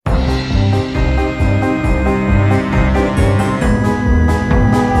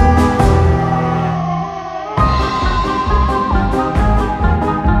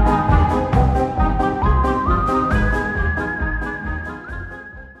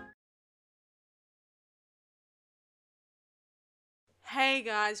Hey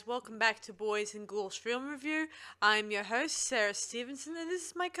guys, welcome back to Boys and Ghouls Film Review. I'm your host, Sarah Stevenson, and this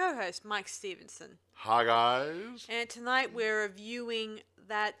is my co-host, Mike Stevenson. Hi guys. And tonight we're reviewing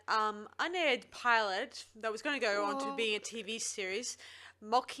that unaired pilot that was going to go on to being a TV series,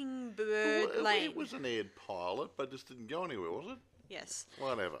 Mockingbird Lane. It was an aired pilot, but just didn't go anywhere, was it? Yes.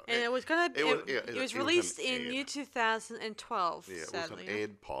 Whatever. And it was It was released an in aired. year 2012. Yeah, it sadly. was an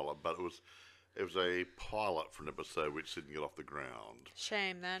aired pilot, but it was a pilot for an episode which didn't get off the ground.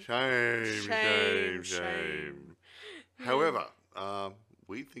 Shame then. Shame. However,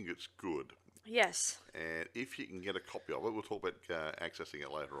 we think it's good, Yes. and if you can get a copy of it, we'll talk about accessing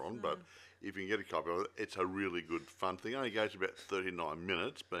it later on. But if you can get a copy of it, it's a really good fun thing. It only goes about 39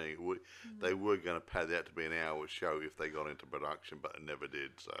 minutes. They were going to pad that to be an hour show if they got into production, but it never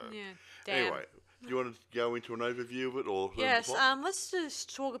did. So Yeah. Damn. anyway, do you want to go into an overview of it, or Yes, the plot? let's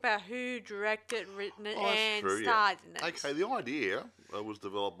just talk about who directed, written it, Oh, that's and true, starred in it. Okay, the idea was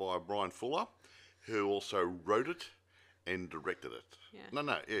developed by Brian Fuller, who also wrote it and directed it. Yeah.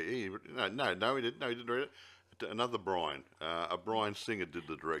 No, he didn't. No, he didn't write it. Another Brian, a Brian Singer, did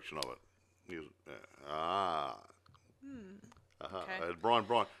the direction of it. He was, Okay. Brian,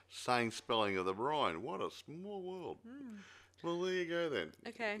 same spelling of the Brian. What a small world. Well, there you go then.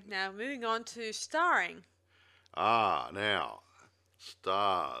 Okay, now moving on to starring. Now,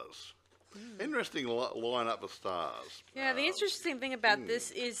 stars. Interesting lineup of stars. Yeah, the interesting thing about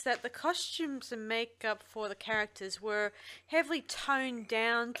this is that the costumes and makeup for the characters were heavily toned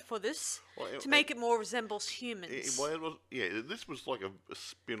down for this Well, to make it more resembles humans. Well, this was like a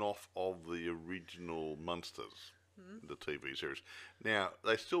spin-off of the original Munsters, the TV series. Now,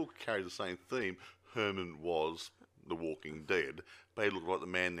 they still carry the same theme. Herman was the Walking Dead, but he looked like the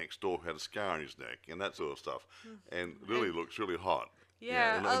man next door who had a scar on his neck and that sort of stuff. And Lily looks really hot.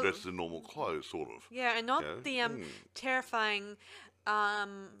 Yeah, and dressed in normal clothes, sort of. Yeah, and not Yeah, the terrifying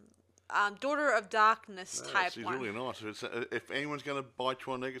Daughter of Darkness type She's one. really nice. If anyone's going to bite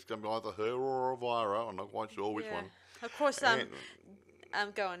you on the neck, it's going to be either her or Elvira. I'm not quite sure which Yeah. one. Of course, And-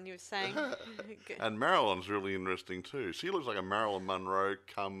 go on, you were saying. And Marilyn's really interesting too. She looks like a Marilyn Monroe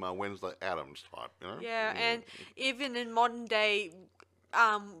come Wednesday Addams type, you know? Yeah, and even in modern day,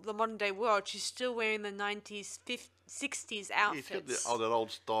 the modern day world, she's still wearing the 90s, 60s She's got outfits. that old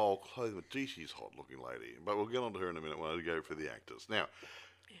style clothing. But gee, she's a hot looking lady. But we'll get on to her in a minute when I go for the actors. Now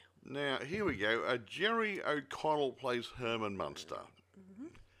here we go. Jerry O'Connell plays Herman Munster.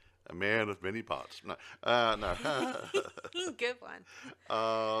 A man of many parts. No. Good one.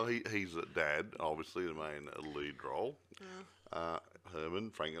 He's a dad, obviously the main lead role.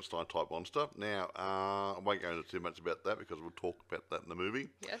 Herman, Frankenstein type monster. Now, I won't go into too much about that because we'll talk about that in the movie.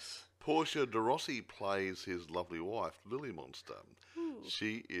 Yes. Portia de Rossi plays his lovely wife, Lily Monster.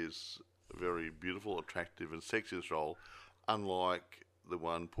 She is very beautiful, attractive, and sexy in this role, unlike the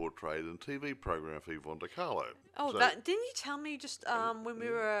one portrayed in the TV program of Yvonne De Carlo. Oh, So- that didn't you tell me just when we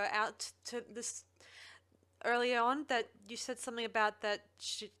were out to this earlier on that you said something about that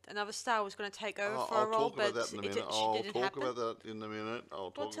another star was going to take over for a I'll role, talk but about that in a minute. it I'll didn't talk happen? about that in a minute.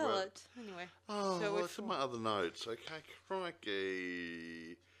 I'll Well, talk tell about it anyway. Oh, So what's in my other notes? Okay,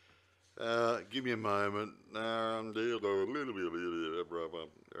 crikey. Give me a moment.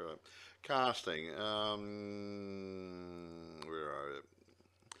 Casting. Where are you?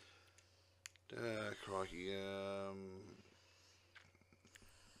 Crikey.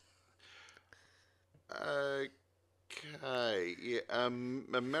 Okay. Yeah.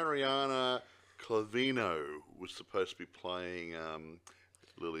 Mariana Clavino was supposed to be playing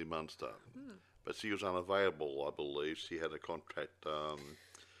Lily Munster, but she was unavailable, I believe. She had a contract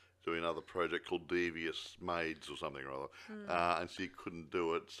doing another project called Devious Maids or something or other, and she couldn't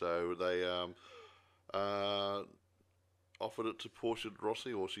do it, so they offered it to Portia de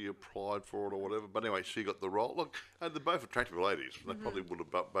Rossi, or she applied for it or whatever. But anyway, she got the role. Look, they're both attractive ladies. They probably would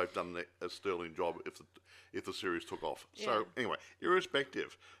have both done a sterling job if the series took off. So anyway,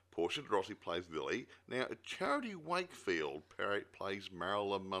 irrespective, Portia de Rossi plays Lily. Now, Charity Wakefield plays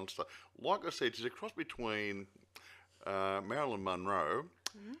Marilyn Munster. Like I said, she's a cross between Marilyn Monroe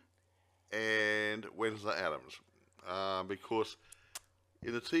and Wednesday Addams, because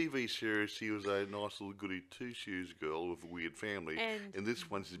in the TV series she was a nice little goody two-shoes girl with a weird family, And- and this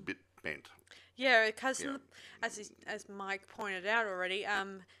one she's a bit bent. Yeah, because as Mike pointed out already,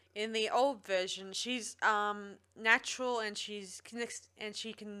 in the old version, she's natural and she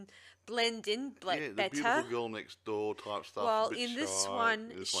can blend in Yeah, the better. beautiful girl next door type stuff. Well, a bit in this shy. one,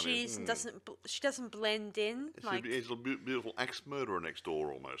 This she is, doesn't blend in She's like a beautiful axe murderer next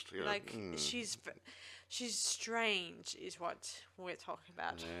door almost. You know. like she's strange, is what we're talking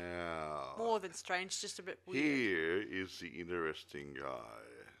about. Now, More than strange, just a bit weird. here is the interesting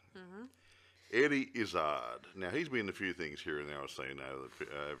guy. Eddie Izzard. Now, he's been in a few things here and there I've seen over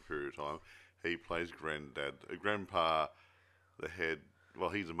the period of time. He plays Grandpa, the head. Well,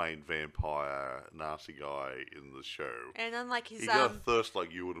 he's the main vampire, nasty guy in the show. And unlike his He got a thirst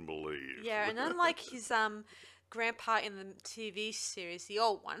like you wouldn't believe. yeah, and unlike his grandpa in the TV series, the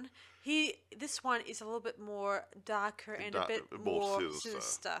old one, this one is a little bit more darker and a bit more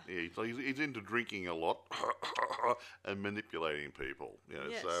sinister. Yeah, he's into drinking a lot and manipulating people. You know,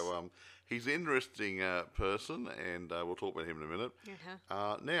 Yes. so he's an interesting person, and we'll talk about him in a minute.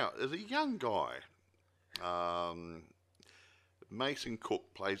 Now, as a young guy, Mason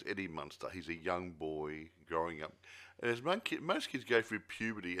Cook plays Eddie Munster. He's a young boy growing up. And as most kids go through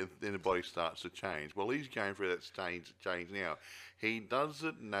puberty and then the body starts to change. Well, he's going through that change now. He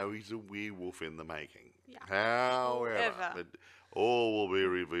doesn't know he's a werewolf in the making. Yeah. However, it all will be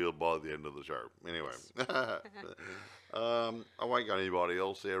revealed by the end of the show. Anyway, I won't go anybody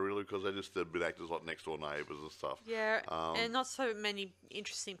else there really because they're just a bit actors like Next Door Neighbours and stuff. Yeah, and not so many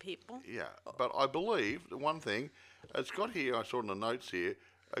interesting people. Yeah, but I believe the one thing, it's got here, I saw in the notes here,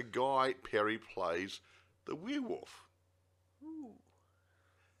 a guy, Perry, plays the werewolf. Ooh.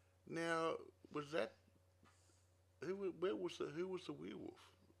 Now, was that, who was the werewolf?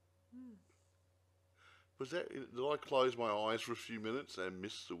 Was that, did I close my eyes for a few minutes and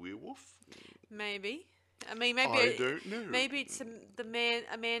miss the werewolf? Maybe. I mean, maybe I don't know. Maybe it's a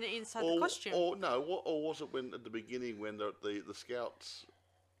man inside the costume. Or was it when at the beginning when the scouts?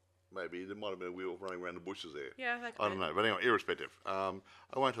 Maybe there might have been a werewolf running around the bushes there. Yeah, that could I don't know. But anyway, irrespective. I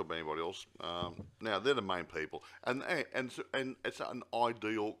won't talk about anybody else. Now they're the main people, and it's an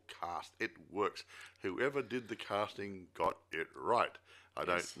ideal cast. It works. Whoever did the casting got it right. I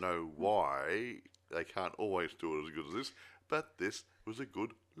don't know why they can't always do it as good as this, but this was a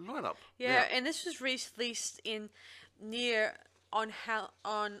good lineup. Yeah, Now, and this was released on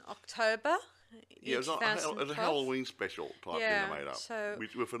October. yeah, it was a Halloween special type thing they made up, so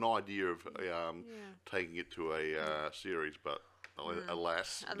with an idea of taking it to a series, but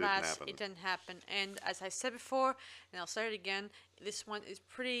alas, it didn't happen. And as I said before, and I'll say it again, this one is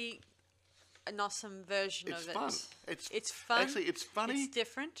an awesome version It's of it. fun. It's fun. Actually, it's funny. It's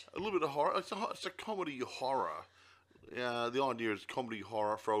different. A little bit of horror. It's a comedy horror. The idea is comedy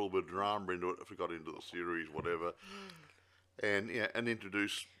horror, throw a little bit of drama into it if we got into the series, whatever, and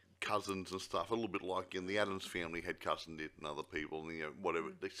introduce cousins and stuff. A little bit like in the Addams Family had cousins and other people, and whatever.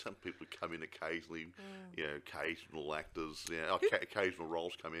 Some people come in occasionally, occasional actors, occasional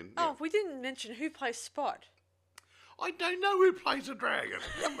roles come in. Oh, we didn't mention who plays Spot. I don't know who plays a dragon.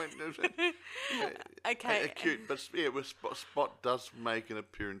 Okay. Cute, but Spot does make an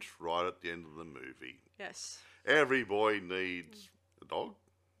appearance right at the end of the movie. Yes. Every boy needs a dog.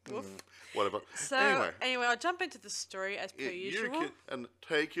 Whatever. So anyway, I'll jump into the story as per usual. And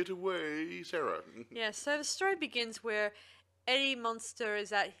take it away, Sarah. Yeah. So the story begins where Eddie Munster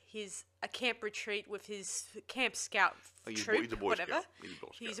is at a camp retreat with his Camp Scout troop. He's a Boy whatever.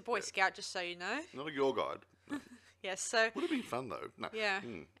 Scout. He's a Boy Scout, just so you know. Not a Girl Guide. Yes. So. Would have been fun though. No. Yeah.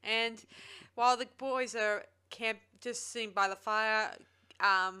 And while the boys are just sitting by the fire,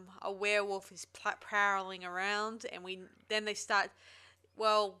 a werewolf is prowling around, and then they start.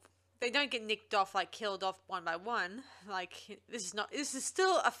 Well, they don't get nicked off, like killed off one by one. Like this is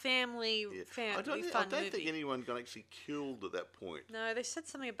still a family fun I don't movie. think anyone got actually killed at that point. No, they said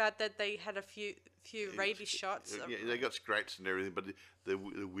something about that. They had a few rabies shots. Yeah, they got scratched and everything, but the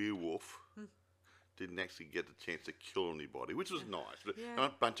werewolf didn't actually get the chance to kill anybody, which was nice. But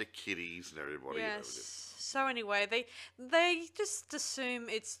a bunch of kitties and everybody. Yes. So anyway, they just assume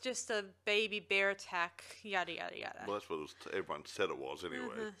it's just a baby bear attack. Yada yada yada. Well, that's what everyone said it was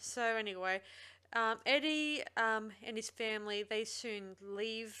anyway. So anyway, Eddie and his family, they soon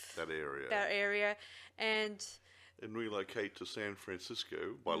leave that area and relocate to San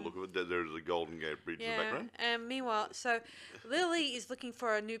Francisco. By the look of it, there's a Golden Gate Bridge in the background. And meanwhile, so Lily is looking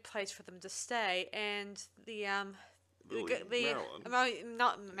for a new place for them to stay, and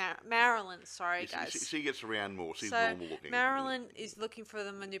Marilyn. Sorry, guys. She gets around more. She's so normal looking. Marilyn is looking for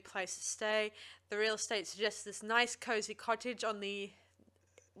them a new place to stay. The real estate suggests this nice, cozy cottage on the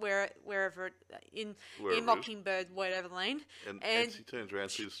wherever in Mockingbird, whatever lane. And she turns around.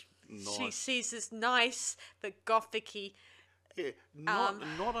 She's nice. She sees this nice but gothicy. Yeah,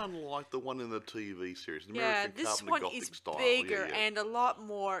 not unlike the one in the TV series. The American this Carpenter one Gothic is style. bigger and a lot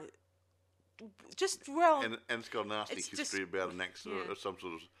more. And it's got a nasty history about an accident or some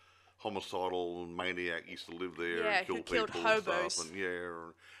sort of homicidal maniac used to live there Yeah, and kill who killed people and hobos. stuff.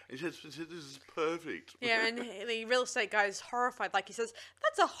 And he says, this is perfect. Yeah, and the real estate guy is horrified. Like, he says,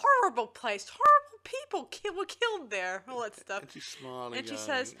 that's a horrible place. Horrible people were killed there. All that stuff. And she's smiling. And she going,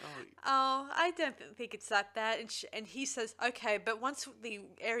 says, "Oh, "Oh, I don't think it's that bad." And he says, "Okay, but once the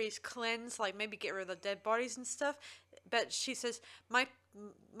area's cleansed, like maybe get rid of the dead bodies and stuff." But she says, "My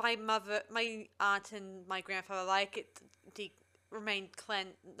mother, my aunt, and my grandfather like it remain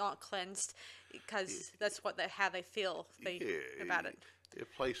not cleansed because that's how they feel about it." A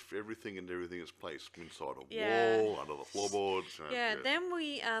place for everything, and everything is placed inside a Yeah. wall, under the floorboards. Yeah, then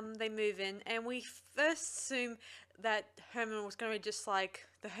they move in, and we first assume that Herman was going to be just like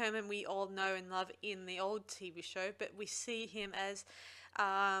the Herman we all know and love in the old TV show, but we see him as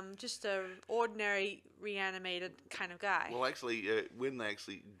just a ordinary reanimated kind of guy. Well, actually, when they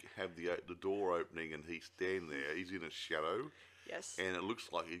actually have the door opening and he's standing there, he's in a shadow. Yes. And it looks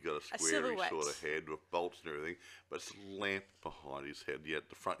like he's got a square silhouette. sort of head with bolts and everything, but it's a lamp behind his head. Yeah, at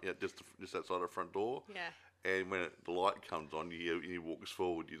the front, just outside the front door. Yeah. And when the light comes on, he walks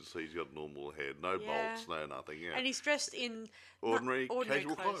forward, you see he's got a normal head, no bolts, no nothing. Yeah. And he's dressed in ordinary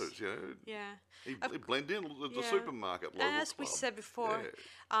casual clothes. You know. Yeah. He blend in the supermarket. And as we said before,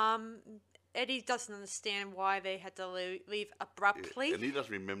 Eddie doesn't understand why they had to leave abruptly. Yeah. And he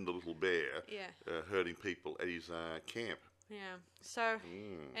doesn't remember the little bear Yeah. hurting people at his camp. Yeah. So,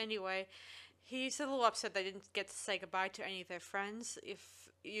 anyway, he's a little upset they didn't get to say goodbye to any of their friends. If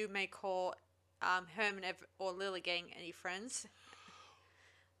you may call Herman or Lily getting any friends.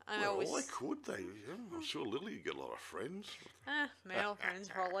 Well, they could. I'm sure Lily would get a lot of friends. Male friends,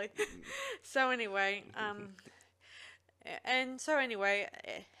 probably. So anyway,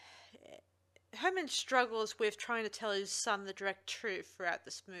 Herman struggles with trying to tell his son the direct truth throughout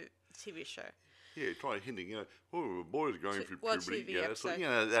this TV show. Yeah, trying hinting, the boy's going through puberty. TV So,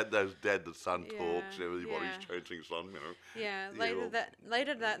 episode. those dad to son talks, everybody's changing son, Yeah,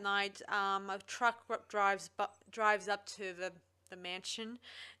 later that night, a truck drives up to the mansion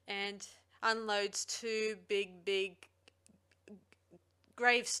and unloads two big two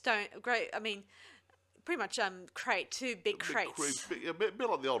big crates. A bit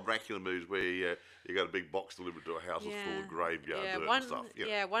like the old Dracula movies where you got a big box delivered to a house that's full of graveyard dirt and stuff.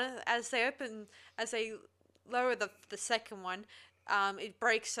 As they lower the second one, it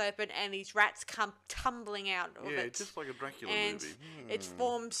breaks open and these rats come tumbling out of it. Yeah, just like a Dracula and movie. It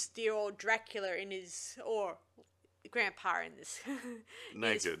forms the old Dracula or Grandpa in this.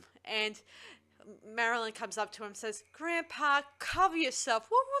 Naked. And Marilyn comes up to him and says, "Grandpa, cover yourself.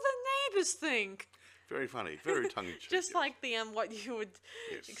 What will the neighbors think?" Very funny, very tongue-in-cheek. Just like the what you would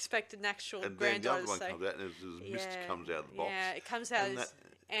expect an actual and granddaughter to say. And then the other one comes out, and mist comes out of the box. Yeah, it comes out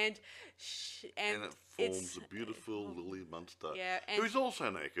and it forms a beautiful Lily Munster, who's also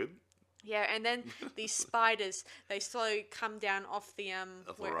naked. Yeah, and then these spiders, they slowly come down off the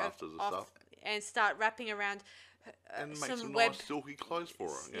rafters and stuff, and start wrapping around. And make some nice silky clothes for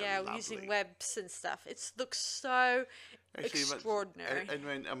her. Yeah, using webs and stuff. It looks so extraordinary.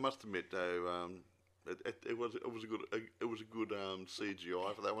 And I must admit, though, it was a good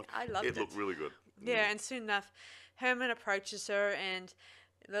CGI for that one. I loved it. It looked really good. Yeah, and soon enough, Herman approaches her, and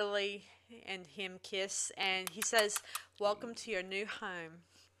Lily and him kiss, and he says, "Welcome to your new home."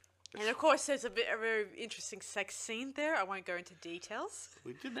 And of course, there's a very interesting sex scene there. I won't go into details.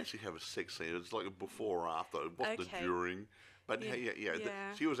 We didn't actually have a sex scene. It's like a before or after. It wasn't a during. But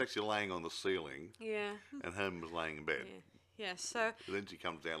she was actually laying on the ceiling. Yeah. And Herman was laying in bed. Yeah. So. And then she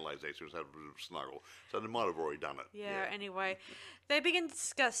comes down, lays next to us, have a bit of a snuggle. So they might have already done it. Yeah. Anyway, they begin to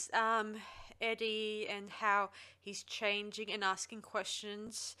discuss Eddie and how he's changing and asking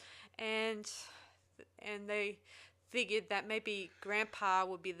questions, and they figured that maybe Grandpa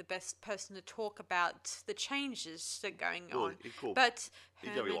would be the best person to talk about the changes that are going on. But he's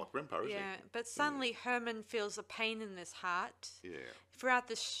got to be like Grandpa, isn't he? But suddenly Herman feels a pain in his heart. Yeah. Throughout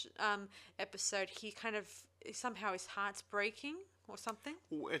this episode, he kind of somehow his heart's breaking or something.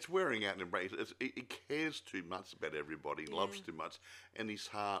 Well, it's wearing out in embrace. He cares too much about everybody. He loves too much, and his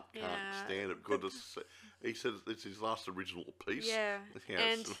heart can't stand it because he says it's his last original piece. Yeah.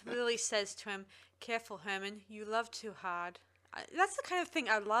 And Lily says to him, "Careful, Herman. You love too hard." That's the kind of thing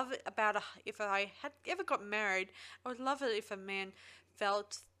I love about if I had ever got married. I would love it if a man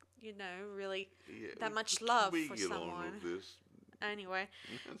felt, really that much love for someone. Anyway,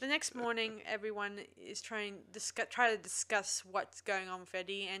 the next morning, everyone is try to discuss what's going on with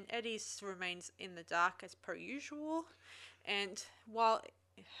Eddie, and Eddie remains in the dark as per usual. And while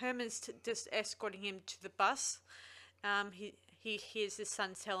Herman's just escorting him to the bus, he hears his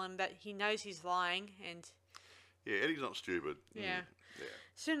son tell him that he knows he's lying, and Yeah, Eddie's not stupid. Yeah. Yeah.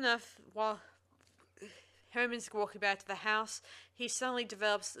 Soon enough, while Herman's walking back to the house, he suddenly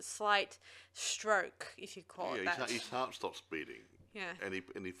develops a slight stroke, if you call it Yeah, that. his heart stops beating. Yeah. And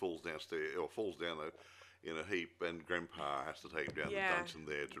he falls downstairs, or falls down in a heap, and Grandpa has to take him down Yeah. the dungeon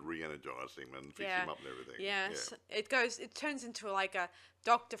there to re-energise him and fix Yeah. him up and everything. Yes. It turns into like a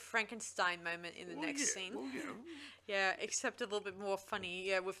Dr. Frankenstein moment in the next scene. Well, yeah. Yeah, except a little bit more funny,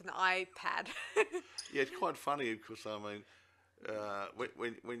 yeah, with an iPad. Yeah, it's quite funny because I mean,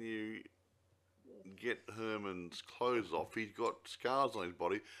 when you get Herman's clothes off, he's got scars on his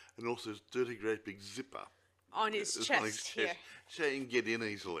body and also this dirty great big zipper On his It's chest here. so he can get in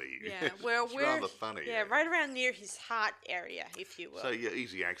easily. Yeah, well, it's rather funny. Yeah, right around near his heart area, if you will. So yeah,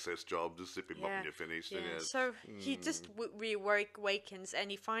 easy access job. Just zip him up and you're finished. Yeah. And, So he just reawakens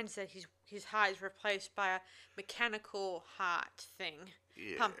and he finds that his heart is replaced by a mechanical heart thing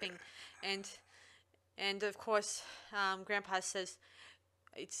Yeah. pumping, and of course, Grandpa says,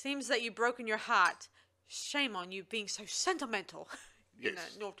 "It seems that you've broken your heart. Shame on you being so sentimental." In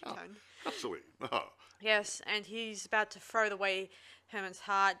Yes. a naughty Oh, tone. absolutely. Oh. Yes, and he's about to throw away Herman's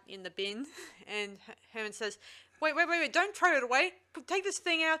heart in the bin, and Herman says, wait, don't throw it away. Take this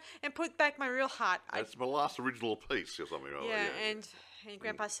thing out and put back my real heart. That's my last original piece or something. Like Yeah, that. and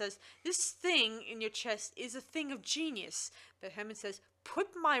Grandpa says, this thing in your chest is a thing of genius. But Herman says,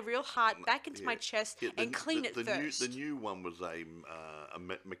 put my real heart back into my chest Yeah, and clean it first. The new one was a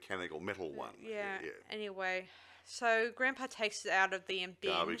mechanical metal one. Yeah, anyway. So Grandpa takes it out of the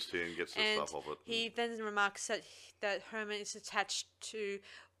bin. Garbage tin, gets the and stuff off it. He then remarks that Herman is attached to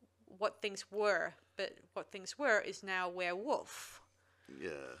what things were, but what things were is now a werewolf. Yeah.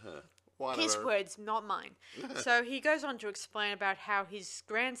 Huh. Why His never- words, not mine. So he goes on to explain about how his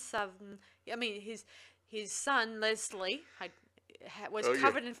his son Leslie was Oh, yeah.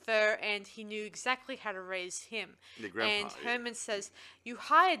 covered in fur, and he knew exactly how to raise him. Yeah, Grandpa, and yeah. Herman says, "You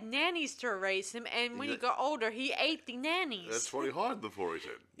hired nannies to raise him, and when he got older, he ate the nannies." That's what he hired them for, he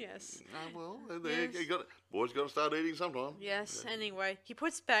said. Yes. Well, Yes. boys got to start eating sometime. Yes, anyway, he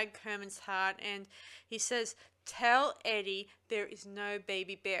puts back Herman's heart and he says, "Tell Eddie there is no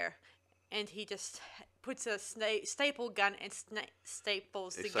baby bear." And he just puts a staple gun and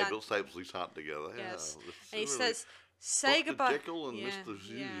staples the gun. Staples his heart together. Yes. Yeah, And he really- says, "Say Dr. goodbye." Jekyll and Mr.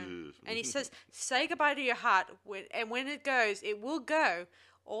 Zeus. And he says, "Say goodbye to your heart, when it goes, it will go.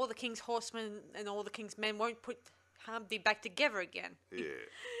 All the king's horsemen and all the king's men won't be back together again." Yeah.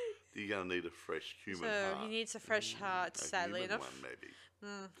 You're going to need a fresh human So heart. he needs a fresh heart, A sadly human enough. one, maybe.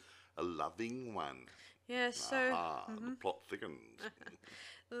 A loving one. Yeah, so The plot thickens.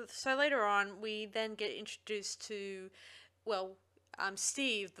 so later on, we then get introduced to,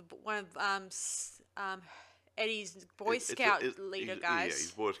 Steve, one of Eddie's Boy Scout leader guys. Yeah,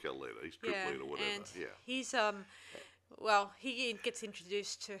 he's Boy Scout leader. He's troop leader, whatever. And yeah. he's he gets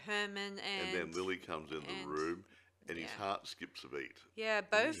introduced to Herman And then Lily comes in the room, and his heart skips a beat. Yeah,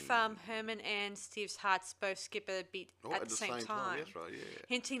 both Herman and Steve's hearts both skip a beat Oh, at the same time, That's right, yeah.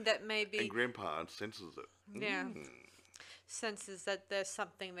 hinting that maybe And Grandpa senses it. yeah senses that there's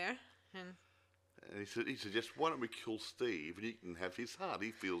something there. And And he suggests, why don't we kill Steve and he can have his heart?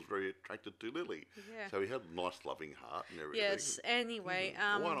 He feels very attracted to Lily. Yeah. So he had a nice loving heart and everything. yes, anyway,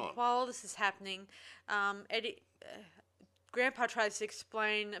 Why not? while all this is happening, Eddie. Grandpa tries to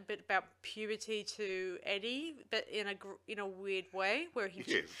explain a bit about puberty to Eddie, but in a weird way, where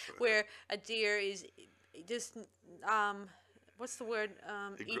Yes. where a deer is just what's the word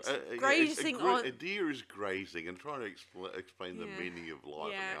grazing on A deer is grazing and trying to explain the meaning of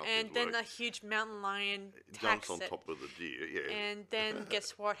life and how and things then work. a huge mountain lion Jumps attacks on it, top of the deer, yeah. and then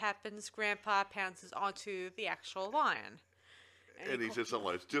guess what happens? Grandpa pounces onto the actual lion. And he says something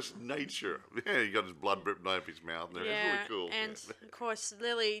like, it's just nature. Yeah, he got his blood dripping over his mouth and everything. Yeah, It's really cool. and of course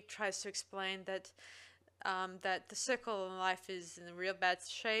Lily tries to explain that that the circle of life is in a real bad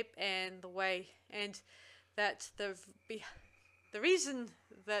shape, and that the reason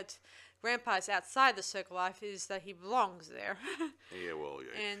that Grandpa is outside the circle of life is that he belongs there. Yeah, well,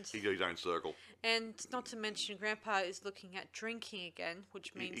 yeah. And- He got his own circle. And not to mention, Grandpa is looking at drinking again,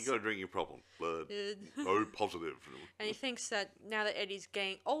 which He means got a drinking problem. Blood. uh, O positive. and he thinks that now that Eddie's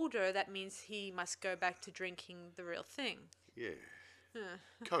getting older, that means he must go back to drinking the real thing. Yeah.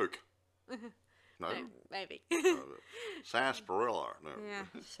 Coke. No. Maybe. Sarsaparilla. No. Yeah,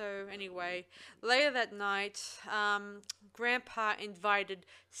 so anyway, later that night, Grandpa invited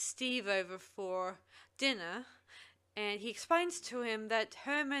Steve over for dinner, and he explains to him that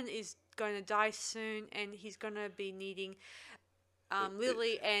Herman is going to die soon, and he's going to be needing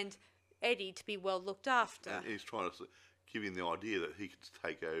Lily and Eddie to be well looked after. And he's trying to give him the idea that he could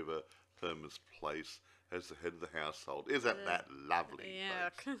take over Herman's place as the head of the household. Isn't that lovely? Yeah.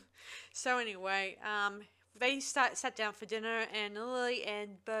 Folks? So anyway, they sat down for dinner, and Lily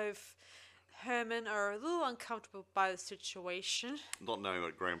and both Herman are a little uncomfortable by the situation. Not knowing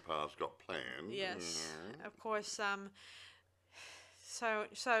what Grandpa's got planned. Yes, Mm. of course. So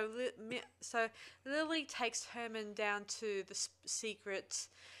Lily takes Herman down to the secret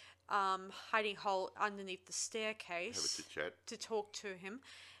hiding hole underneath the Have a staircase chit chat. to talk to him,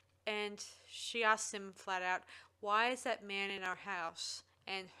 and she asks him flat out, "Why is that man in our house?"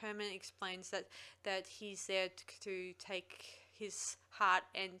 And Herman explains that he's there to take his heart,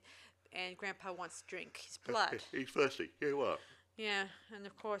 and Grandpa wants to drink his blood. He's thirsty. Yeah, what? Yeah, and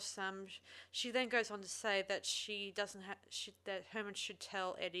of course, she then goes on to say that she doesn't have that Herman should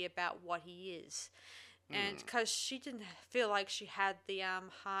tell Eddie about what he is, and because she didn't feel like she had the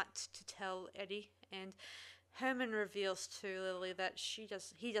heart to tell Eddie, and Herman reveals to Lily that he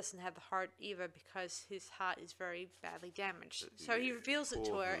doesn't have the heart either because his heart is very badly damaged. So he reveals it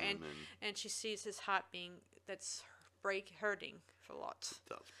to Poor her, Herman. and she sees his heart hurting a lot.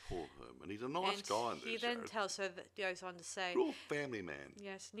 That's poor Herman. He's a nice And guy in he this then show. tells her that goes on to say, Real family man.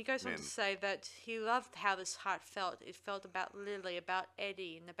 yes, and he goes on Men. to say that he loved how this heart felt. It felt about Lily, about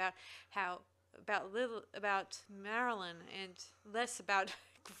Eddie, and about Marilyn, and less about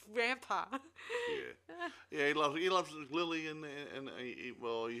Grandpa. Yeah, he loves Lily, and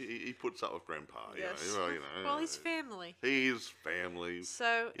he puts up with Grandpa. Yes. Well, He's family. He's family.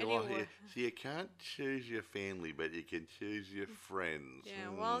 So anyway, You can't choose your family, but you can choose your friends. yeah.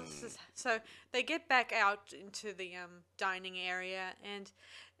 Well, so they get back out into the dining area, and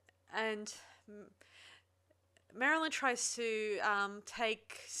Marilyn tries to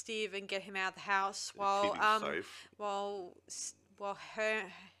take Steve and get him out of the house Keep him safe. while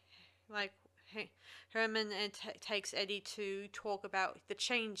Herman and takes Eddie to talk about the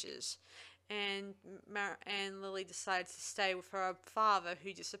changes, and Lily decides to stay with her father,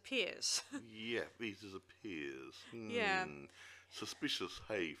 who disappears. Yeah, he disappears. Yeah. Suspicious,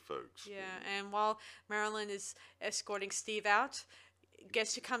 hey, folks. Yeah, and while Marilyn is escorting Steve out,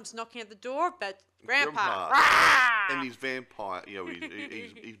 guess who comes knocking at the door? But Grandpa. And he's vampire,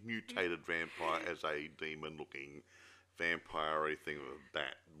 he's mutated vampire as a demon-looking vampire thing with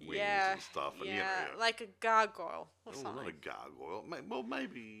bat wings and stuff. And, like a gargoyle or not something. a gargoyle. Well,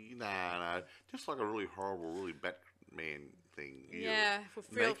 maybe, no, just like a really horrible, really Batman thing. With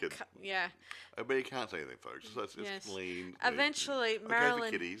real, naked. But you can't say anything, folks. So it's Yes. clean. Eventually, Okay, Marilyn.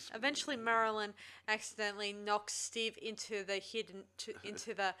 for kiddies. Eventually, Marilyn accidentally knocks Steve into the hidden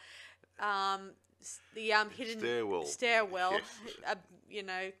hidden stairwell.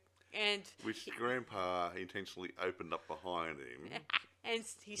 Yes. And Which Grandpa intentionally opened up behind him. and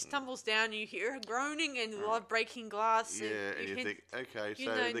he stumbles down. You hear groaning and a lot of breaking glass. Yeah, and you think, okay, so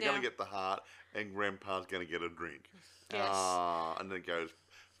know they're now. going to get the heart, and Grandpa's going to get a drink. Yes. And then it goes,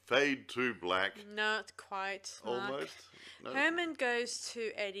 fade to black. Not quite. Mark. Almost. No. Herman goes to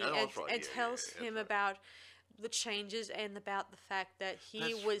Eddie Oh, and that's right, tells that's him right. about the changes and about the fact that he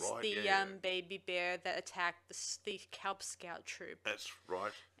That's was right, the yeah. baby bear that attacked the Cub Scout troop. That's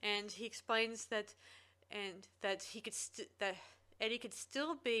right. And he explains that that Eddie could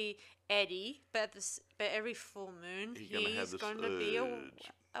still be Eddie, but every full moon He's gonna have he's this going to be urge.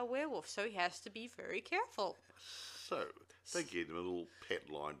 a werewolf, so he has to be very careful. So, they gave him a little pet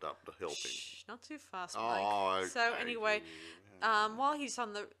lined up to help him. Shh, not too fast, Oh, Mike. So okay. anyway, while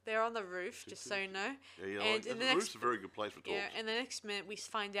they're on the roof, just so you know. Yeah, And in the the roof's next a very good place for talks. Yeah, and the next minute we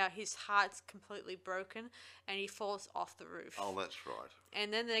find out his heart's completely broken and he falls off the roof. Oh, that's right.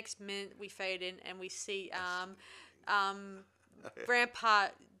 And then the next minute we fade in and we see Grandpa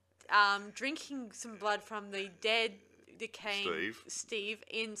drinking some blood from the decaying Steve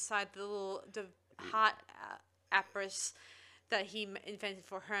inside the heart apparatus that he invented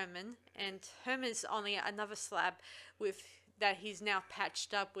for Herman. And Herman's on another slab that he's now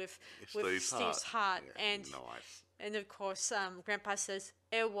patched up with Steve's heart. Yeah, And nice. and of course, Grandpa says,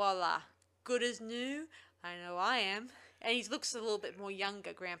 "Et voila, good as new. I know I am." And he looks a little bit more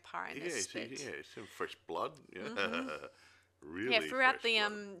younger, Grandpa, in this bit. Yeah, some fresh blood. Yeah, really. Yeah, throughout fresh the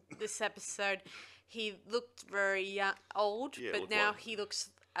blood. this episode, he looked very old, Yeah, but looked now like- he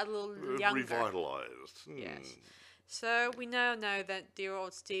looks a little younger. Revitalized. Yes. So we now know that dear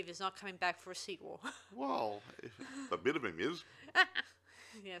old Steve is not coming back for a sequel. Well, a bit of him is.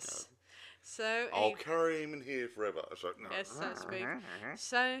 Yes. So I'll carry him in here forever. So, no. yes, so to speak.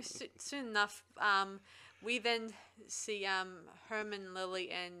 So soon enough, we then see Herman, Lily,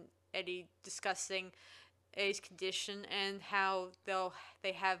 and Eddie discussing Eddie's condition and how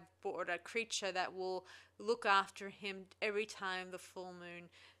they have brought a creature that will look after him every time the full moon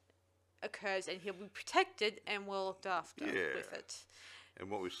occurs, and he'll be protected and well looked after Yeah. with it. And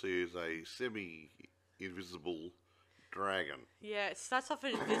what we see is a semi-invisible dragon. Yeah, it starts off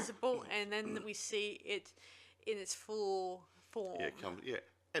invisible, and then we see it in its full form. Yeah,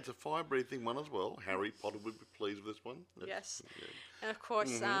 it's a fire-breathing one as well. Harry Potter would be pleased with this one. Yes, Yeah. and of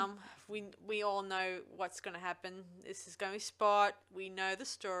course, we all know what's going to happen. This is going to be Spot. We know the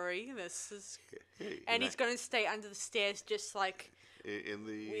story. This is, and he's going to stay under the stairs, just like. In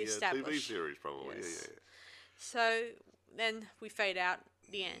the We TV established. series, probably. Yes. So then we fade out.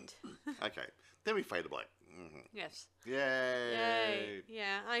 The end. Yeah. Okay. Then we fade to black. Yes. Yay! Yay.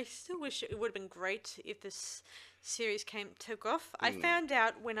 Yeah, I still wish it would have been great if this series took off. I found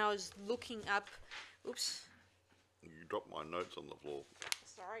out when I was looking up. Oops. You dropped my notes on the floor.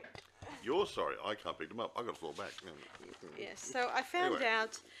 Sorry. You're sorry. I can't pick them up. I got to fall back. Yes. So I found Anyway.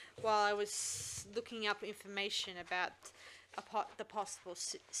 out while I was looking up information about the possible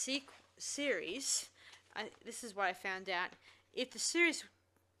series. This is what I found out. If the series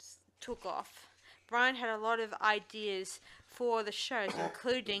took off, Brian had a lot of ideas for the shows,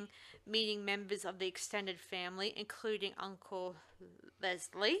 including meeting members of the extended family, including Uncle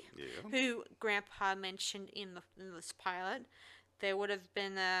Leslie, Yeah. who Grandpa mentioned in this pilot. There would have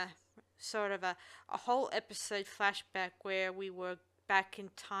been a sort of a whole episode flashback where we were back in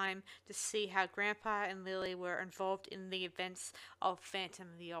time to see how Grandpa and Lily were involved in the events of Phantom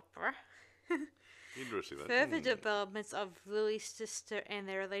of the Opera. Interesting. That. Further developments of Lily's sister and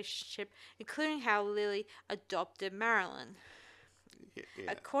their relationship, including how Lily adopted Marilyn. Yeah.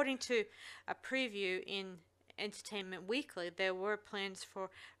 According to a preview in Entertainment Weekly, there were plans for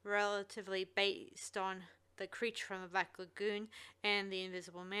relatively based on the creature from the Black Lagoon and the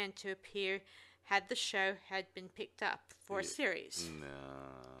Invisible Man to appear had the show had been picked up for a series.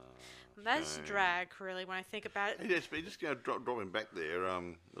 No. That's a drag, really, when I think about it. Yes, but just dropping back there a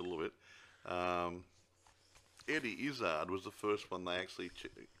little bit. Eddie Izzard was the first one they actually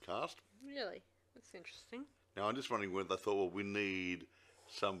cast. Really? That's interesting. Now, I'm just wondering whether they thought, well, we need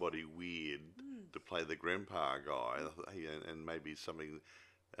somebody weird to play the grandpa guy, and maybe something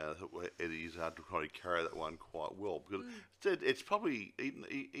Eddie Izzard to probably carry that one quite well. Because it's probably,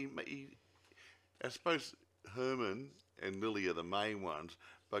 I suppose Herman and Lily are the main ones,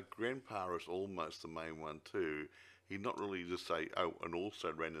 but Grandpa is almost the main one too. He's not really just say, oh, and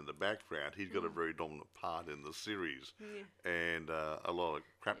also ran in the background. He's got a very dominant part in the series, and a lot of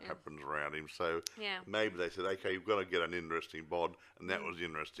crap happens around him. So maybe they said, okay, you've got to get an interesting bod, and that was the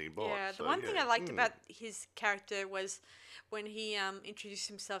interesting bod. Yeah, so, the one thing I liked about his character was when he introduced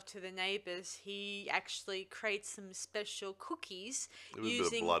himself to the neighbors, he actually creates some special cookies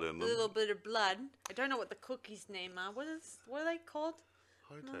using blood in them. a little bit of blood. I don't know what the cookies' name are. What are they called?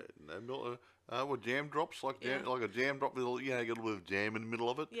 I don't know. What jam drops like a jam drop? You get a little bit of jam in the middle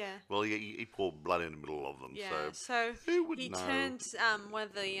of it. Yeah. Well, he poured blood in the middle of them. Yeah. So So would he know? turns one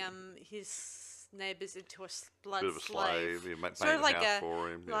of the his neighbors into a blood Bit of a slave. Yeah, Sort of like house for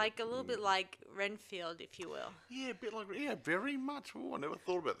him. Yeah. like a little bit like Renfield, if you will. Yeah, a bit like very much. Oh, I never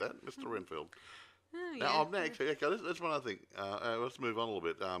thought about that, Mr. Renfield. Oh, yeah. Now, okay, that's one I think. Let's move on a little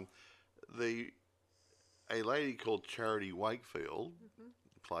bit. A lady called Charity Wakefield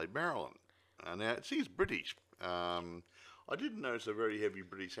played Marilyn. Now, she's British. I didn't notice a very heavy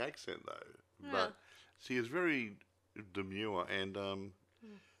British accent, though. But she is very demure, and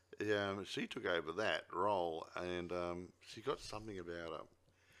she took over that role, and she got something about her.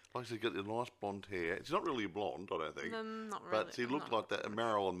 Like she's got the nice blonde hair. She's not really blonde, I don't think. Not really. But she looked like that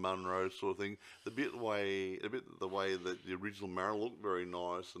Marilyn Monroe sort of thing. The way that the original Marilyn looked very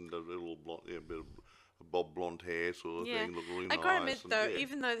nice, and the little blonde, bit of bob blonde hair sort of thing looked really nice. I gotta admit and, though,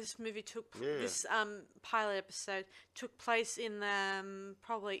 even though this movie this pilot episode took place in the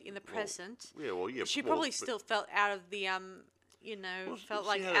probably in the present, she probably still felt out of the felt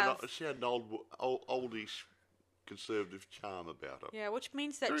like she had an oldish conservative charm about her. Yeah, which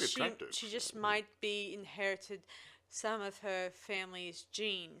means that Very attractive. she just might be inherited some of her family's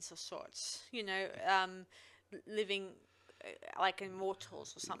genes of sorts. Living like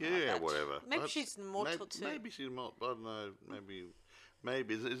immortals or something like that. Whatever. Maybe she's immortal too. Maybe she's not. I don't know.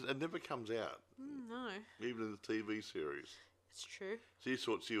 Maybe it never comes out. No, Even in the TV series. it's true. She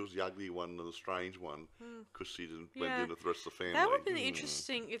thought she was the ugly one and the strange one because she didn't blend Yeah. in with the rest of the family. That would have been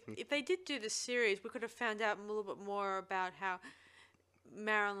interesting if they did do this series. We could have found out a little bit more about how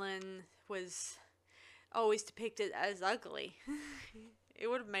Marilyn was always depicted as ugly. It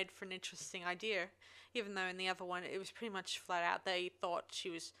would have made for an interesting idea, even though in the other one it was pretty much flat out. They thought she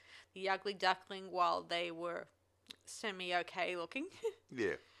was the ugly duckling while they were semi-okay looking.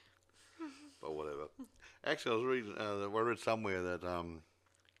 Yeah. But whatever. Actually, I was reading. I read somewhere that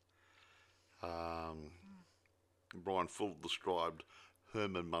Brian Full described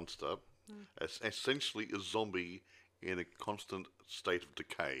Herman Munster as essentially a zombie in a constant state of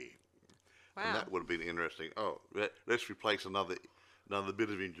decay. Wow. And that would have been interesting. Oh, let's replace another bit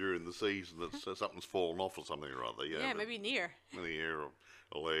of him during the season that something's fallen off or something or other. Yeah, maybe near. In the ear or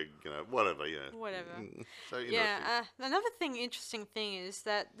a leg, whatever. Whatever. So interesting. Yeah. Another interesting thing is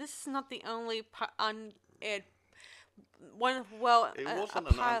that this is not the only unaired one. Well, It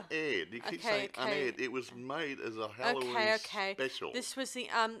wasn't an unaired. You keep saying unaired. It was made as a Halloween special. This was the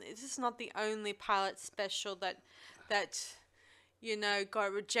This is not the only pilot special that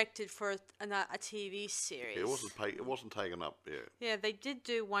got rejected for a TV series. It wasn't taken up. Yeah. Yeah, they did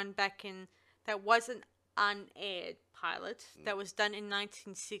do one back in that was an unaired pilot that was done in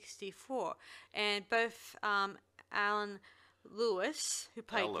 1964, and both Alan Lewis, who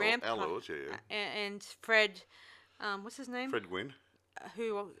played Grandpa, Al Lewis, and Fred, what's his name? Fred Gwynn.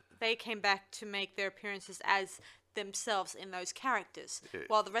 Who they came back to make their appearances as themselves in those characters, Yeah.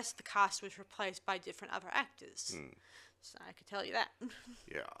 while the rest of the cast was replaced by different other actors. So I could tell you that.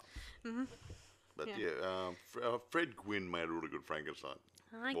 Yeah. But Fred Gwynn made a really good Frankenstein.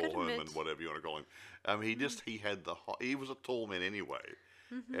 I or could Herman, admit. whatever you want to call him. He had he was a tall man anyway,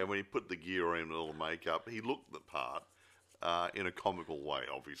 and when he put the gear on him and all the makeup, he looked the part in a comical way,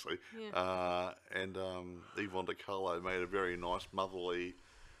 obviously. Yeah. And Yvonne De Carlo made a very nice motherly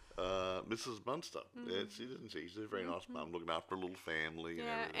Mrs. Munster. Yeah, she's a very nice mum, looking after a little family.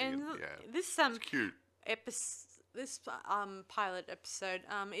 Yeah, and and everything. this It's cute. this pilot episode,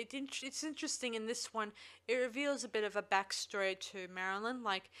 it's interesting. In this one, it reveals a bit of a backstory to Marilyn.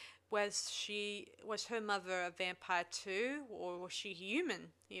 Like, was her mother a vampire too, or was she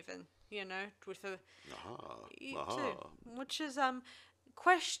human even? With her too, which is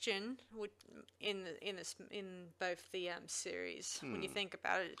question in both the series when you think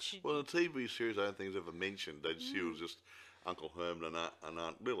about it. Well, the TV series, I don't think it's ever mentioned that she was just Uncle Herman and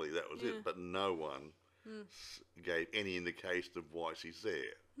Aunt Lily. That was it. But no one gave any indication of why she's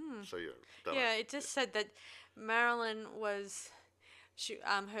there. So yeah, it just said that Marilyn was.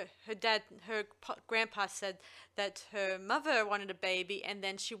 Her grandpa said that her mother wanted a baby, and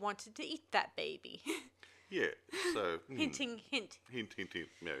then she wanted to eat that baby. Yeah. So hint. hint.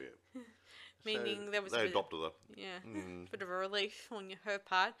 Yeah. Meaning So there was they adopted her. bit of a relief on her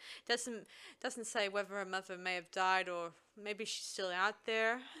part. Doesn't say whether her mother may have died or maybe she's still out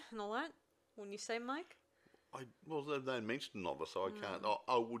there and all that. When you say, Mike? They don't mention of her, so I can't.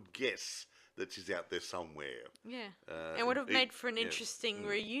 I would guess that she's out there somewhere. Yeah. And would have made for an interesting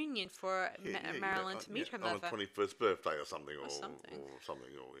reunion for Marilyn to meet her mother. On her 21st birthday or something.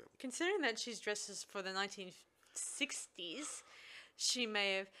 Considering that she's dressed for the 1960s, she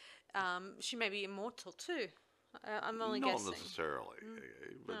may be immortal too. I'm only guessing. Not necessarily.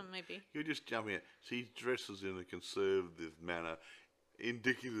 But maybe. You're just jumping in. She dresses in a conservative manner,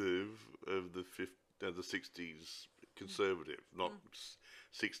 indicative of the 60s conservative, not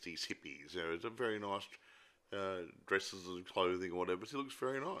 60s hippies. It's a very nice dresses and clothing or whatever. She looks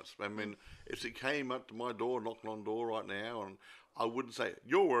very nice. I mean, if she came up to my door, knocking on the door right now, and I wouldn't say,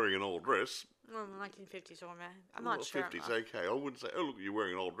 "You're wearing an old dress." Well, 1950s or I'm not sure. 50s, okay. I wouldn't say, "Oh, look, you're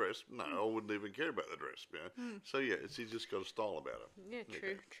wearing an old dress." No, I wouldn't even care about the dress. So yeah, she's just got a style about her. Yeah,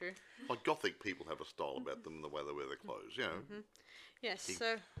 true. Like Gothic people have a style about them and the way they wear their clothes. Yes,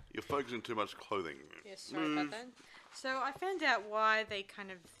 so... You're focusing too much clothing. Yes, sorry about that. So I found out why they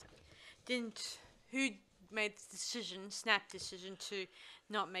kind of didn't... Who made the snap decision to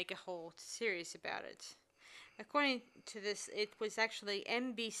not make a whole series about it. According to this, it was actually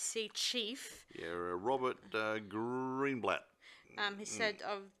NBC chief... Yeah, Robert Greenblatt. He said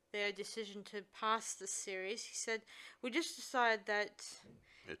of their decision to pass the series, he said, "We just decided that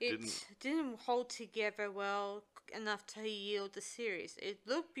it didn't hold together well enough to yield the series. It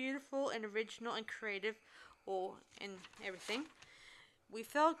looked beautiful and original and creative, and everything. We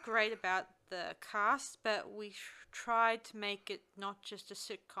felt great about the cast, but we tried to make it not just a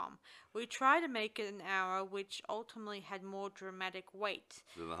sitcom. We tried to make it an hour, which ultimately had more dramatic weight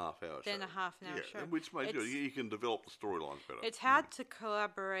than a half hour show. Which made you can develop the storylines better. It's hard to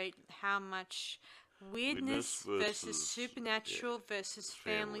collaborate how much weirdness versus supernatural versus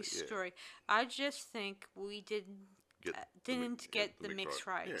family story. I just think we didn't get the mix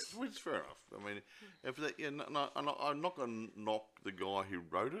right. Yeah, which is fair enough. I mean, if that, I'm not going to knock the guy who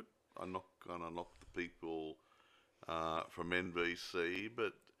wrote it. I'm not going to knock the people from NBC,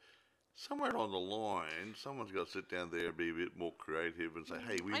 but somewhere on the line, someone's got to sit down there and be a bit more creative and say,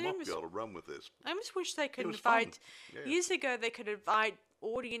 "Hey, we might be able to run with this." I just wish they could invite. Years ago, they could invite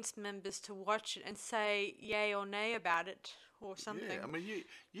audience members to watch it and say yay or nay about it, or something. Yeah, I mean,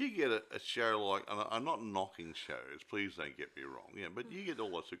 you get a show like, and I'm not knocking shows, please don't get me wrong, yeah, but you get all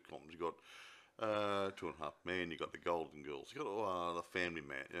those sitcoms. You got Two and a Half Men, you got the Golden Girls, you got the Family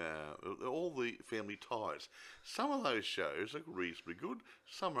Man, all the Family Ties. Some of those shows are reasonably good,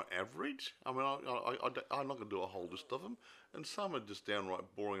 some are average. I mean, I'm not going to do a whole list of them, and some are just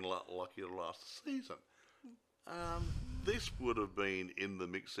downright boring, lucky to last a season. This would have been in the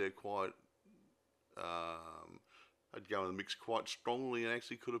mix there quite. I'd go in the mix quite strongly and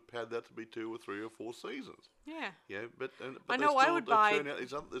actually could have padded that to be 2 or 3 or 4 seasons. Yeah. Yeah, but I they know I still, would they buy- turn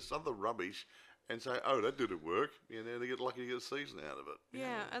out this other rubbish and say, oh, that didn't work. You know, they get lucky to get a season out of it.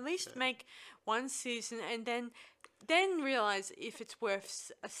 Yeah, at least make one season and then realize if it's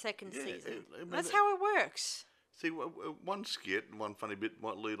worth a second Yeah, season. I mean, That's how it works. See, one skit and one funny bit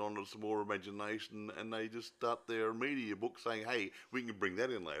might lead on to some more imagination, and they just start their media book saying, hey, we can bring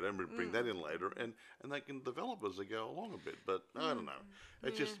that in later, and we bring that in later, and they can develop as they go along a bit. But I don't know.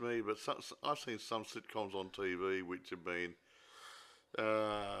 It's just me, but I've seen some sitcoms on TV which have been,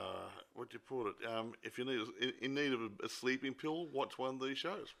 what do you put it? If you're in need of a sleeping pill, watch one of these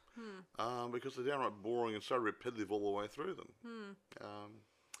shows. Because they're downright boring and so repetitive all the way through them.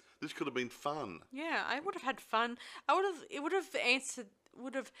 This could have been fun. Yeah, I would have had fun. It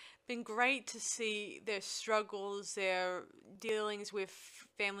would have been great to see their struggles, their dealings with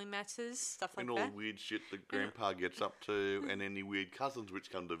family matters, stuff like And all that. the weird shit that Grandpa gets up to, and any weird cousins which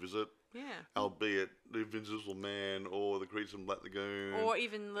come to visit. Yeah. Albeit the Invisible Man or the Creatures from Black Lagoon. Or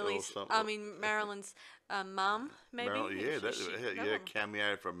even Lily's, something. Marilyn's mum, maybe. Marilyn, She-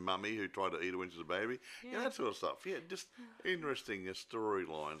 cameo from Mummy who tried to eat her when she was a baby. Yeah, that sort of stuff. Yeah, just interesting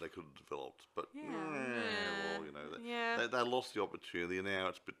storylines they could have developed. But, well, you know, they lost the opportunity, and now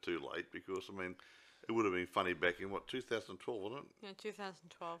it's a bit too late because, I mean, it would have been funny back in, 2012, wasn't it? Yeah,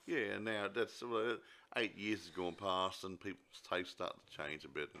 2012. Yeah, and now that's 8 years has gone past, and people's tastes start to change a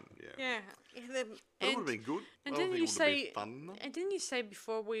bit. And Yeah. that would have been good. And I didn't think you it would have been say? fun. And didn't you say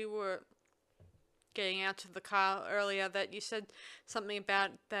before we were getting out to the car earlier that you said something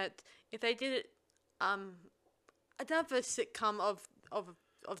about that if they did it, another sitcom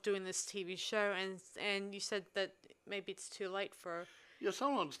of doing this TV show, and you said that maybe it's too late for. Yeah,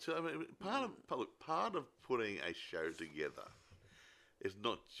 sometimes too. I mean, part of putting a show together is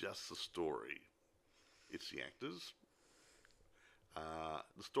not just the story; it's the actors.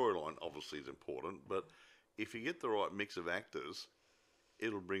 The storyline obviously is important, but if you get the right mix of actors,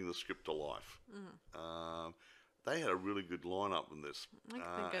 it'll bring the script to life. They had a really good lineup in this,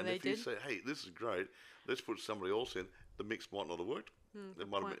 and they if you did. say, "Hey, this is great," let's put somebody else in, the mix might not have worked.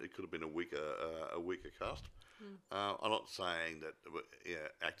 It could have been a weaker cast. I'm not saying that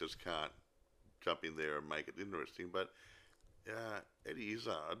actors can't jump in there and make it interesting, but Eddie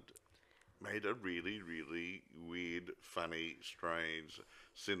Izzard made a really, really weird, funny, strange,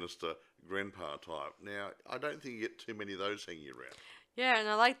 sinister grandpa type. Now, I don't think you get too many of those hanging around. Yeah, and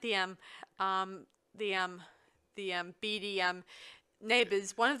I like the beady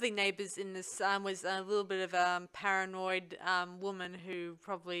neighbors. One of the neighbors in this was a little bit of a paranoid woman who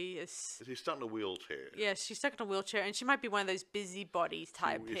probably is. He's stuck in a wheelchair. Yeah, she's stuck in a wheelchair, and she might be one of those busybodies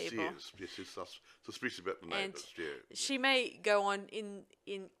type Yes, people. Yes, she's suspicious about the neighbours. Yeah. She may go on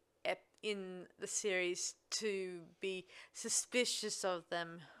in the series to be suspicious of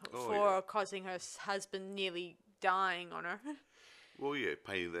them for causing her husband nearly dying on her. Well, yeah,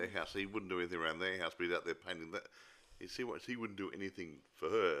 painting their house. He wouldn't do anything around their house, but he's out there painting that. You see what? He wouldn't do anything for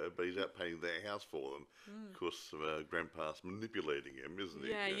her, but he's out painting their house for them. Of course, Grandpa's manipulating him, isn't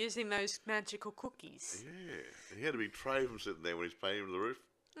he? Yeah, using those magical cookies. Yeah, and he had a big tray of them sitting there when he's painting the roof,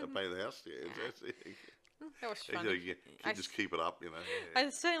 painting the house. Yeah, That was you fun. know, you can just keep it up, you know. I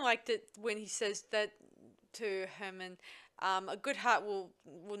certainly liked it when he says that to Herman. A good heart will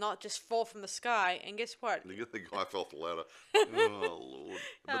not just fall from the sky, and guess what? And the guy fell off the ladder. Oh Lord!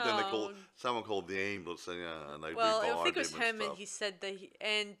 But then someone called the ambulance, and they Well, revived I think it was him and Herman. stuff. He said that,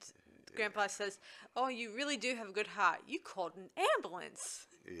 and Grandpa says, "Oh, you really do have a good heart. You called an ambulance."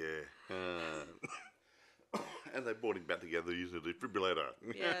 Yeah. And they brought him back together using a defibrillator.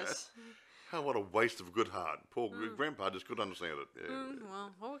 Yes. Oh, what a waste of a good heart. Poor Grandpa just couldn't understand it. Yeah.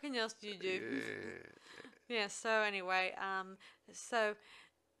 Well, what else do you do? Yeah. Yeah. So anyway, so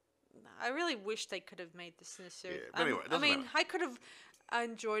I really wish they could have made this in a series. Yeah, but anyway, it I doesn't mean, matter. I could have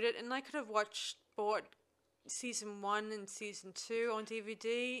enjoyed it, and I could have bought season 1 and season 2 on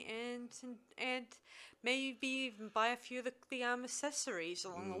DVD, and maybe even buy a few of the accessories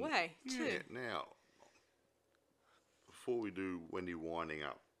along the way too. Yeah. Now, before we do Wendy winding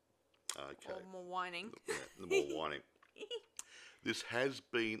up, okay. Or more whining. Yeah, the more whining. This has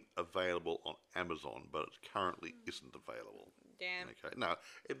been available on Amazon, but it currently isn't available. Damn. Okay, no,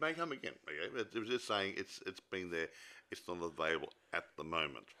 it may come again. Okay, it was just saying it's been there. It's not available at the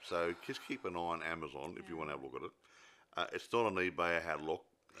moment. So just keep an eye on Amazon if you want to have a look at it. It's not on eBay. I had a look.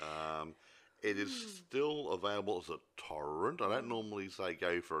 It is still available as a torrent. I don't normally say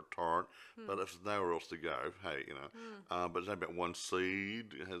go for a torrent, but if there's nowhere else to go, hey, but it's only about one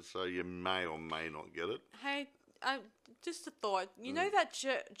seed, so you may or may not get it. Hey, just a thought. You know that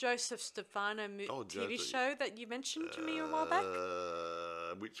Joseph Stefano TV show that you mentioned to me a while back?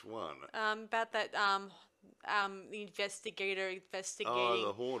 Which one? About that investigator investigating. Oh,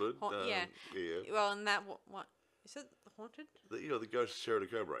 the Haunted. Yeah. Well, and that what is it? The Haunted? The Ghost of Sarah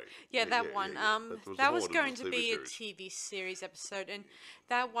Cobre. Yeah, that one. That was going to be a TV series episode, and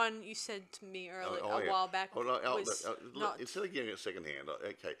that one you said to me earlier a while back was not. Instead of giving it second hand,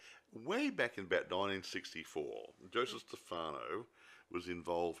 okay. Way back in about 1964, Joseph Stefano was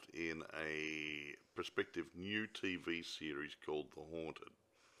involved in a prospective new TV series called The Haunted.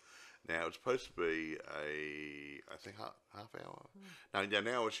 Now, it's supposed to be I think, half hour. No, an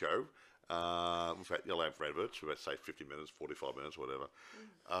hour show. In fact, you'll have adverts for, let's say, 50 minutes, 45 minutes, whatever.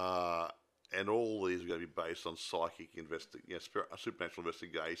 And all these are going to be based on psychic supernatural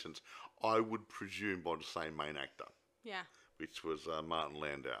investigations, I would presume, by the same main actor. Yeah. Which was Martin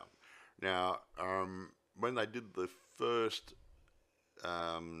Landau. Now, when they did the first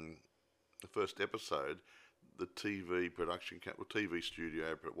episode, the TV production TV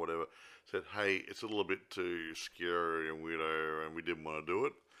studio, whatever, said, "Hey, it's a little bit too scary and weirdo, and we didn't want to do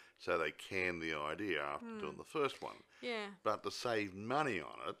it." So they canned the idea after doing the first one. Yeah. But to save money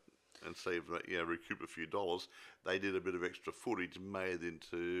on it and recoup a few dollars, they did a bit of extra footage, made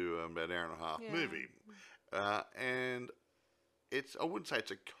into about an hour and a half movie, and. I wouldn't say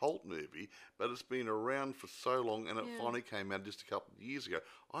it's a cult movie, but it's been around for so long, and it finally came out just a couple of years ago.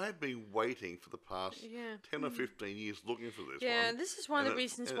 I have been waiting for the past 10 or 15 years looking for this one. Yeah, this is one of the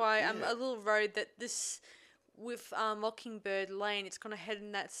reasons why I'm a little worried that this, with Mockingbird Lane, it's going to head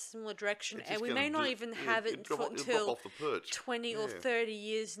in that similar direction, and we may not even have it until 20 or 30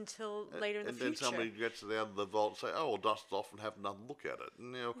 years until later in the future. And then somebody gets to the end of the vault and say, "Oh, we'll dust it off and have another look at it."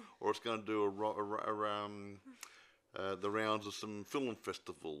 Or it's going to do the rounds of some film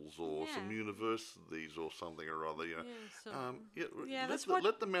festivals or some universities or something or other.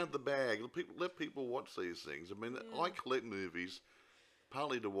 Let them out of the bag. Let people watch these things. I mean, I collect movies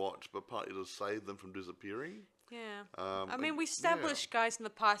partly to watch, but partly to save them from disappearing. Yeah. I mean, we established, guys, in the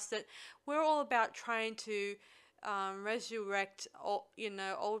past that we're all about trying to resurrect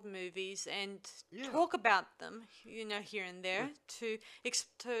old movies and talk about them, here and there, to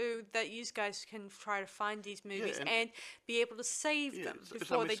that you guys can try to find these movies and be able to save them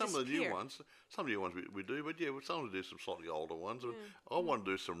before they disappear. Some of the new ones we do, but we want to do some slightly older ones. I want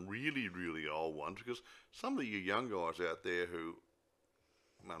to do some really, really old ones, because some of you young guys out there who,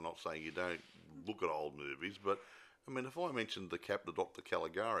 I'm not saying you don't look at old movies, but I mean, if I mentioned the Dr.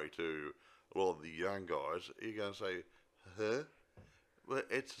 Caligari to a lot of the young guys, you're going to say, "Huh?" Well,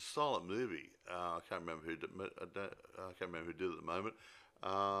 it's a silent movie. I can't remember who did. I can't remember who did it at the moment.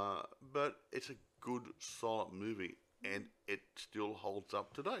 But it's a good silent movie, and it still holds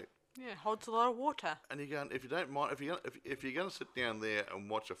up today. Yeah, it holds a lot of water. And you're going, if you don't mind, if you're going to sit down there and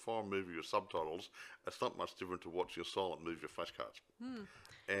watch a foreign movie with subtitles, it's not much different to watching a silent movie with flashcards.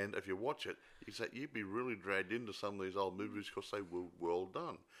 And if you watch it, you'd be really dragged into some of these old movies because they were well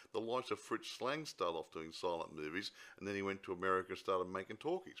done. The likes of Fritz Lang started off doing silent movies, and then he went to America and started making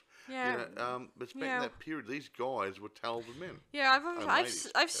talkies. Yeah. But back in that period, these guys were talented men. Yeah,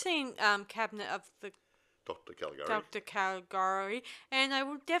 I've seen Cabinet of the Dr. Caligari, and I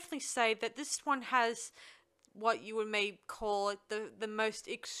would definitely say that this one has what you would maybe call it the most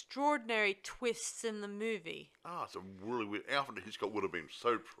extraordinary twists in the movie. It's a really weird. Alfred Hitchcock would have been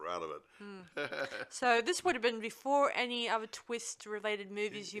so proud of it. So this would have been before any other twist-related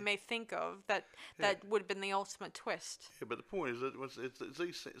movies you may think of. That would have been the ultimate twist. Yeah, but the point is that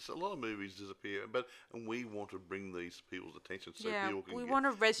it's a lot of movies disappear, and we want to bring these people's attention so people can want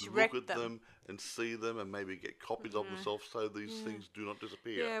to resurrect look at them and see them and maybe get copies of themselves so these things do not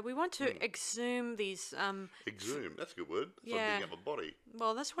disappear. Yeah, we want to exhume these. Exhume, that's a good word. It's like digging up a body.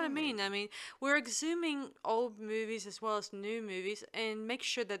 Well, that's what I mean. I mean, we're exhuming old movies as well as new movies, and make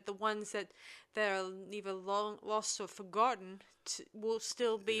sure that the ones that are either long lost or forgotten will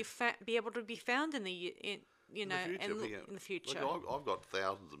still be able to be found in the future. Look, I've got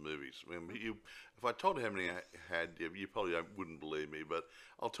thousands of movies. I mean, if I told you how many I had, you probably wouldn't believe me. But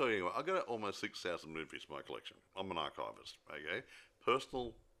I'll tell you what, I've got almost 6,000 movies in my collection. I'm an archivist. Okay,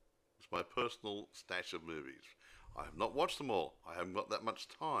 it's my personal stash of movies. I have not watched them all. I haven't got that much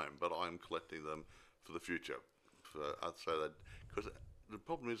time, but I'm collecting them for the future. I'd say that because the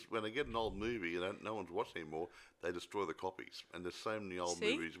problem is when they get an old movie and no one's watching anymore, they destroy the copies. And there's so many old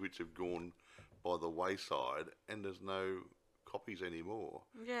See? movies which have gone by the wayside, and there's no copies anymore.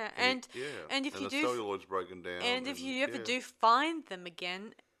 Yeah, and if and you the do, celluloid's broken down. and if you ever do find them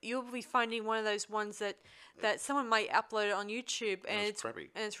again, you'll be finding one of those ones that someone might upload it on YouTube, and it's crappy.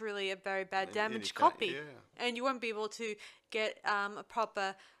 and it's really a very bad And damaged you can't- copy, yeah. and you won't be able to get a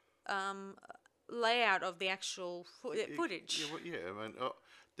proper layout of the actual footage. I mean,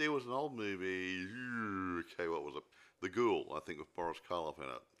 there was an old movie. Okay, what was it? The Ghoul, I think, with Boris Karloff in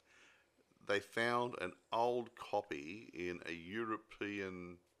it. They found an old copy in a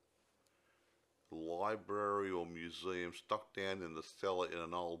European library or museum, stuck down in the cellar in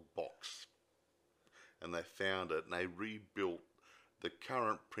an old box, and they found it and they rebuilt the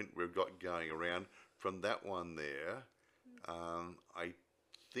current print we've got going around from that one there. I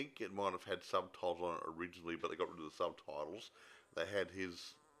think it might have had subtitles on it originally, but they got rid of the subtitles. They had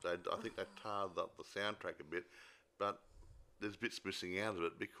I think they tarred up the soundtrack a bit, but there's bits missing out of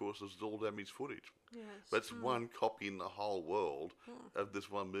it because there's all damaged footage. Yes. But it's one copy in the whole world of this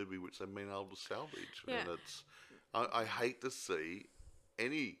one movie which they've been able to salvage. Yeah. And I hate to see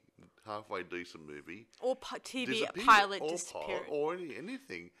any halfway decent movie Or TV disappear, pilot or disappear. or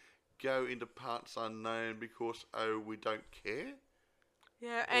anything go into parts unknown because we don't care.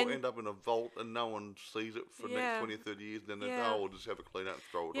 Yeah, Or and end up in a vault and no one sees it for the next 20 or 30 years, and then we'll just have a clean out and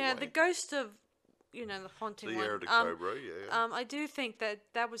throw it away. the ghost of the haunting Sierra one. de Cobra, I do think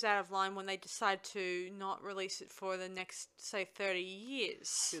that was out of line when they decided to not release it for the next, say, 30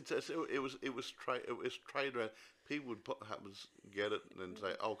 years. It was trade around. People would perhaps get it and then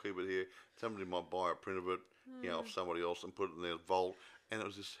say, "I'll keep it here." Somebody might buy a print of it, off somebody else, and put it in their vault, and it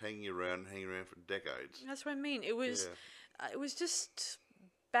was just hanging around for decades. That's what I mean. It was just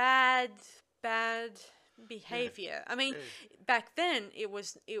bad behavior. I mean, back then it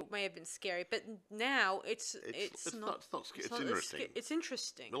may have been scary, but now it's not scary. It's interesting. It's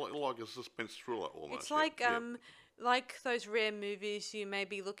interesting. Like a suspense thriller almost. It's like like those rare movies you may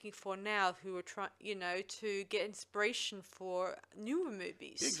be looking for now, who are trying, to get inspiration for newer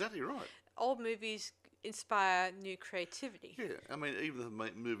movies. Yeah, exactly right. Old movies inspire new creativity. Yeah, I mean, even if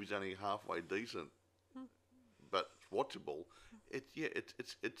the movie's only halfway decent, but watchable,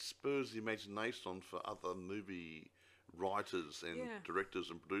 it spurs the imagination on for other movie writers and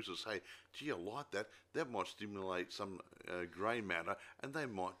directors and producers. Hey, gee, I like that. That might stimulate some grey matter, and they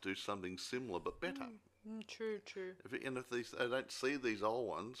might do something similar but better. True. If they don't see these old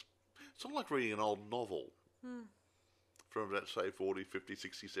ones, it's not like reading an old novel from about, say, 40, 50,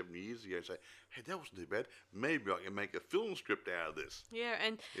 60, 70 years ago. Say, hey, that wasn't too bad. Maybe I can make a film script out of this. Yeah,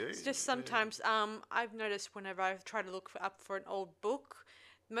 and it's just sometimes I've noticed whenever I try to look up for an old book,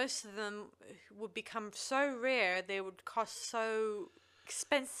 most of them would become so rare, they would cost so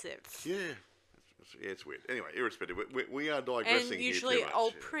expensive. Yeah. It's weird. Anyway, irrespective, we are digressing and usually here too much.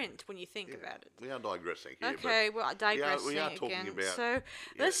 old print when you think about it. We are digressing here. Okay, well, digressing we are talking again. about, so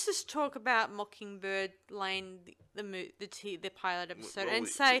let's just talk about Mockingbird Lane, the pilot episode, and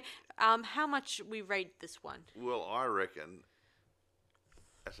say how much we rate this one. Well, I reckon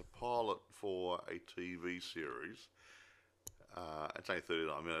as a pilot for a TV series, it's only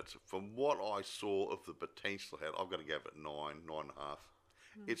 39 minutes. From what I saw of the potential it had, I've got to give it 9.5.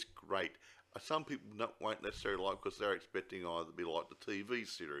 It's great. Some people won't necessarily like because they're expecting either to be like the TV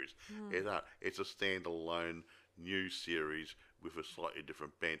series. It's a standalone new series with a slightly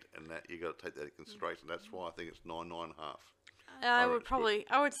different bent, and that you got to take that into consideration. That's why I think it's 9.5. I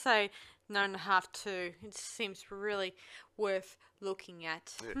would say 9.5 too. It seems really worth looking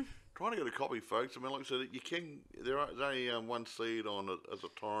at. Yeah. Trying to get a copy, folks. I mean, like I said, there's only one seed on it as a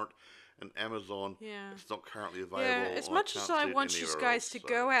torrent. And Amazon, it's not currently available. Yeah, as much as I want you guys to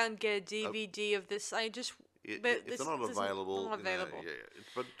go out and get a DVD of this, I just... if they're not available,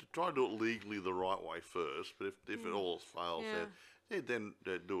 but to try to do it legally the right way first. But if it all fails, then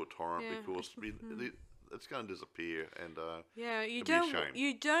do a torrent because it's going to disappear. And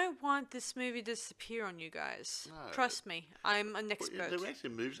you don't want this movie to disappear on you guys. No, trust me, I'm an expert. The actually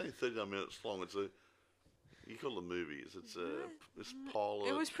movie's only 39 minutes long. You call them movies. It's pilot.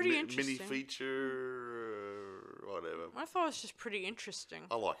 It was pretty interesting. Mini feature, whatever. I thought it was just pretty interesting.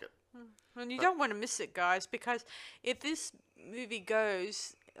 I like it. And you don't want to miss it, guys, because if this movie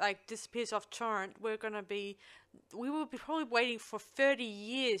disappears off torrent, we will be probably waiting for 30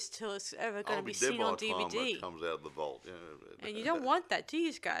 years till it's ever going to be seen on DVD. I'll be dead by the time it comes out of the vault. And you don't want that, do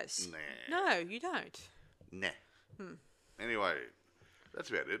you guys? Nah. No, you don't. Nah. Anyway. that's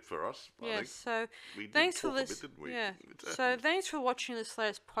about it for us. I Yeah, think. so We did thanks for talk a bit, listening. didn't we? Yeah, so thanks for watching this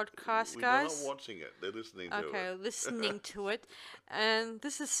latest podcast, They're guys. not watching it; they're listening to Okay, it. listening to it. And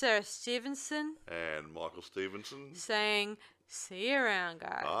this is Sarah Stevenson And Michael Stevenson. saying, see you around,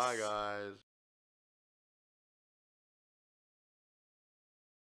 guys. Bye, guys.